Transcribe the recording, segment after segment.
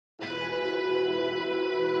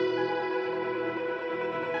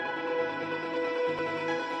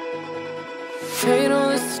Fatal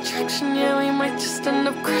this attraction, yeah, we might just end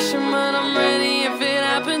up crashing, but I'm ready if it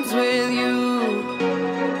happens with you.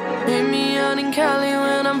 Meet me out in Cali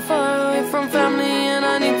when I'm far away from family and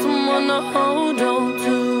I need someone to hold on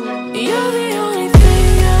to. You're the only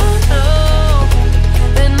thing I know,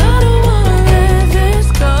 and I don't wanna let this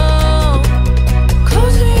go.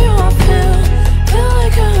 Close to you, I feel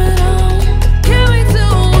like I'm at home. Can't wait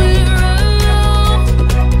till we're alone.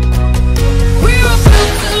 We were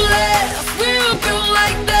built to last, we were built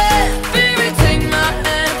like that. Baby, take my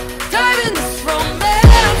hand, dive in this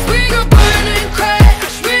romance. We could burn and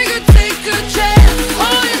crash, we could take a chance.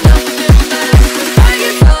 Holding nothing back, like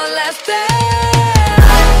it's our last dance.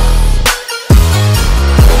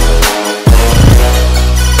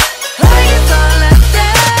 Like it's our last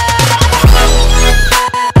dance.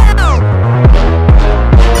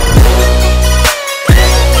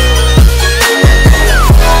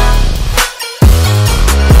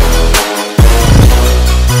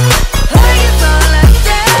 Like it's our last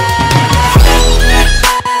dance.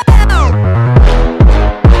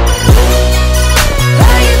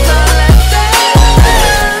 Like it's our last dance.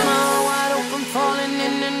 My wide open, falling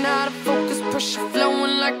in and out of focus, pressure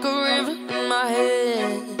flowing like a river in my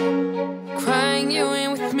head. Crying you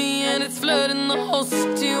in with me and it's flooding the whole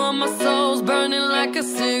city while my soul's burning like a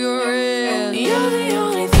cigarette. You're the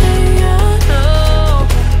only